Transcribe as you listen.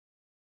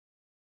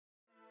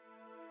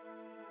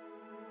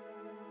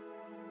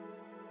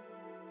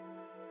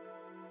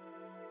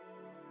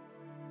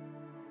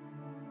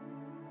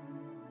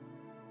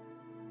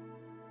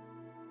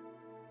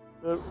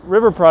The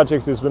river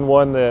project has been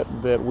one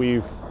that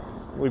we've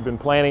been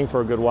planning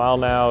for a good while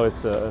now.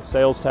 It's a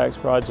sales tax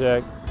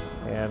project,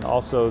 and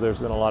also there's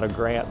been a lot of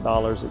grant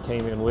dollars that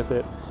came in with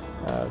it.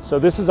 So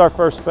this is our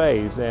first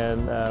phase,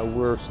 and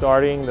we're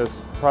starting.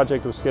 This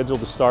project was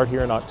scheduled to start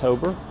here in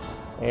October,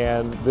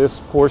 and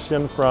this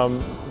portion from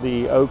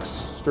the Oaks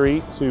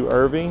Street to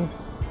Irving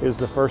is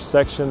the first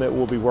section that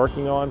we'll be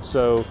working on.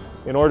 So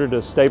in order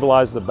to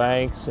stabilize the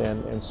banks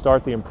and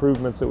start the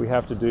improvements that we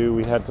have to do,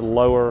 we had to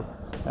lower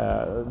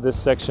this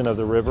section of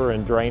the river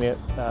and drain it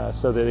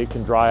so that it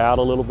can dry out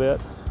a little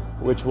bit,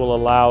 which will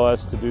allow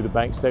us to do the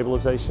bank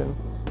stabilization.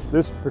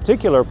 This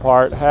particular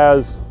part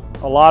has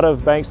a lot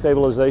of bank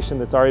stabilization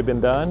that's already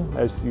been done.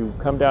 As you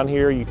come down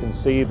here, you can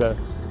see the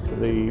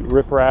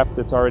riprap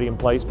that's already in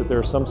place, but there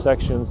are some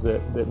sections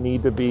that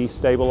need to be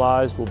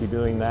stabilized. We'll be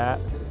doing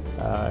that,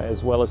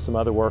 as well as some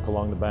other work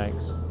along the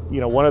banks. You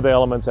know, one of the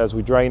elements as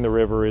we drain the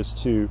river is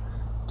to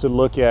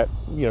look at,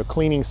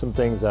 cleaning some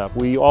things up.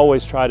 We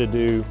always try to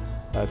do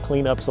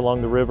cleanups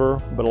along the river,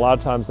 but a lot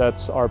of times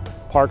that's our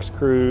parks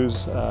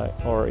crews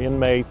or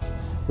inmates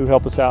who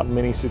help us out in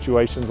many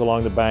situations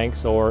along the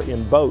banks or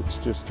in boats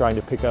just trying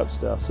to pick up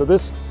stuff. So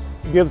this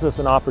gives us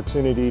an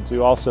opportunity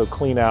to also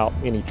clean out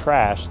any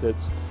trash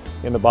that's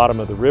in the bottom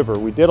of the river.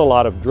 We did a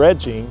lot of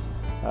dredging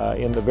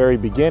in the very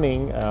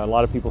beginning. A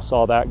lot of people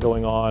saw that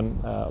going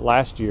on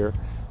last year.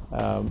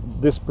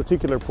 This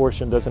particular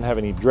portion doesn't have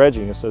any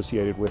dredging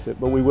associated with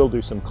it, but we will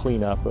do some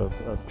cleanup of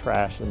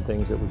trash and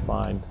things that we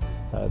find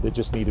that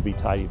just need to be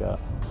tidied up.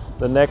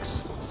 The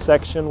next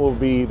section will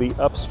be the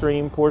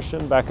upstream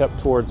portion back up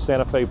towards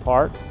Santa Fe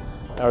Park,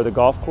 or the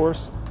golf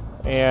course.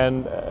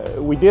 And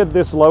we did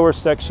this lower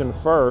section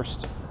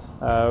first.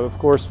 Of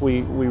course,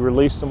 we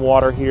released some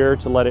water here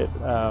to let it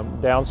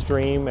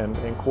downstream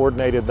and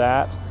coordinated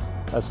that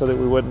so that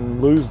we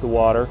wouldn't lose the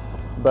water.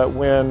 But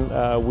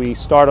when we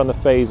start on the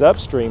phase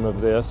upstream of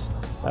this,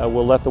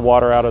 we'll let the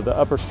water out of the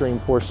upper stream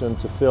portion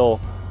to fill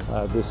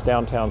this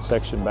downtown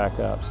section back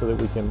up so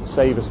that we can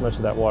save as much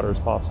of that water as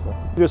possible.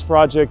 This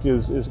project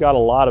is got a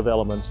lot of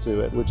elements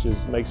to it, which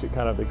makes it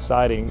kind of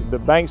exciting. The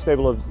bank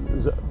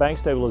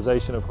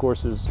stabilization, of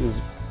course, is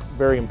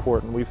very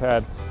important. We've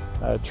had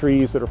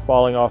trees that are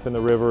falling off in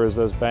the river as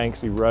those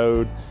banks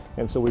erode,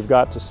 and so we've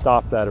got to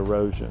stop that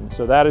erosion.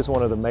 So that is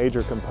one of the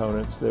major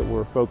components that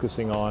we're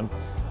focusing on.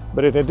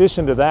 But in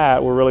addition to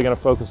that, we're really going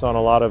to focus on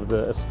a lot of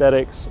the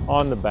aesthetics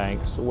on the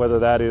banks, whether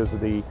that is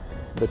the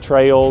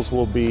trails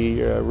will be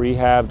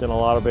rehabbed in a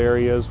lot of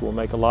areas. We'll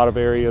make a lot of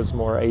areas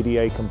more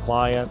ADA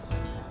compliant.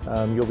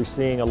 You'll be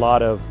seeing a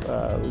lot of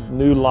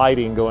new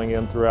lighting going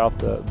in throughout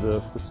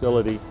the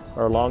facility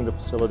or along the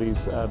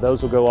facilities.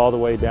 Those will go all the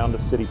way down to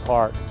City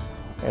Park.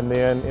 And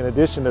then in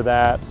addition to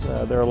that,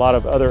 there are a lot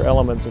of other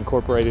elements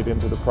incorporated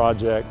into the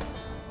project,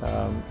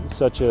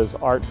 such as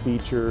art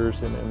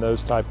features and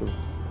those type of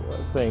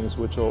things,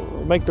 which will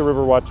make the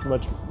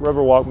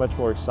Riverwalk much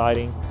more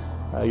exciting.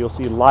 You'll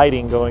see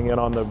lighting going in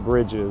on the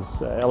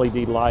bridges,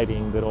 LED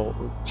lighting that'll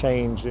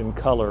change in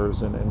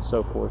colors and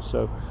so forth.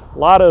 So a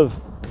lot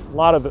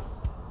of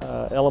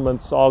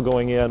elements all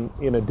going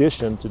in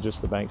addition to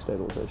just the bank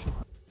stabilization.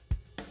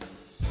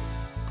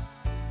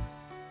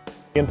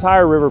 The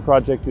entire river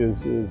project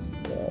is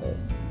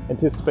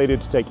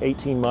anticipated to take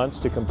 18 months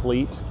to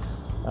complete.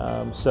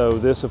 So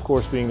this, of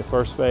course, being the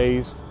first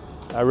phase,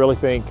 I really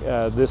think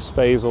this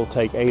phase will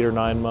take 8 or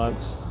 9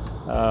 months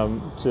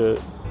to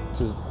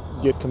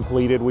get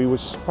completed. We would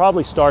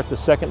probably start the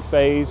second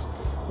phase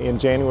in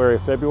January or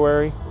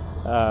February,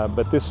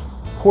 but this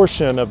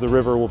portion of the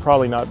river will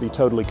probably not be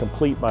totally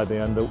complete by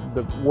then.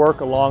 The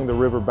work along the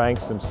river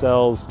banks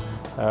themselves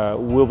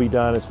will be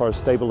done as far as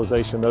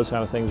stabilization, those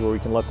kind of things where we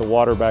can let the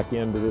water back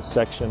into this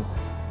section.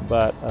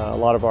 But a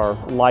lot of our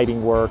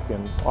lighting work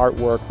and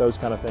artwork, those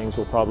kind of things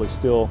will probably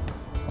still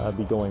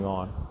be going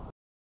on.